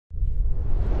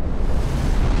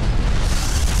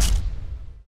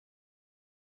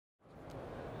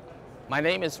My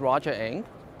name is Roger Ng.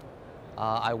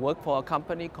 I work for a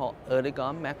company called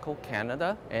Oerlikon Metco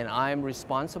Canada, and I'm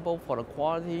responsible for the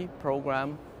quality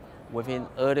program within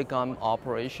Oerlikon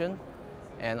operation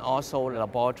and also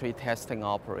laboratory testing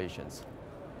operations.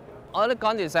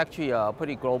 Oerlikon is actually a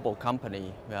pretty global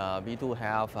company. We do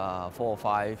have 4 or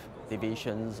 5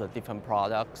 divisions of different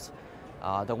products.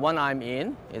 The one I'm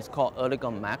in is called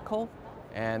Oerlikon Metco,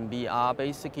 and we are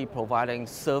basically providing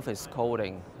surface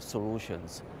coating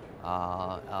solutions.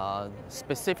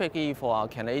 Specifically for our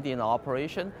Canadian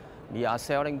operation, we are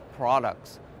selling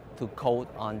products to coat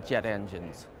on jet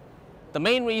engines. The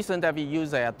main reason that we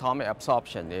use atomic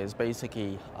absorption is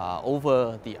basically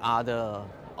over the other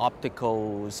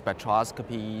optical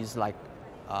spectroscopies like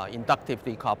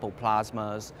inductively coupled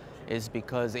plasmas is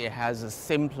because it has a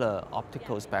simpler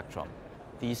optical spectrum.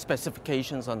 The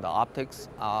specifications on the optics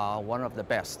are one of the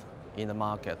best in the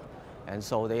market. And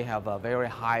so they have a very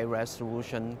high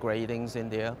resolution gratings in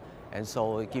there. And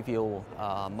so it gives you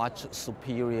much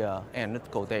superior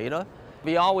analytical data.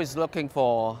 We're always looking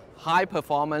for high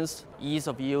performance, ease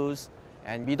of use,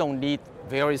 and we don't need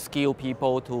very skilled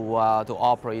people to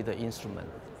operate the instrument.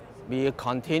 We are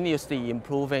continuously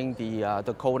improving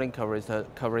the coating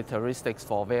characteristics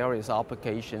for various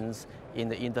applications in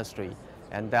the industry.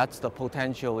 And that's the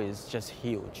potential is just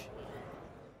huge.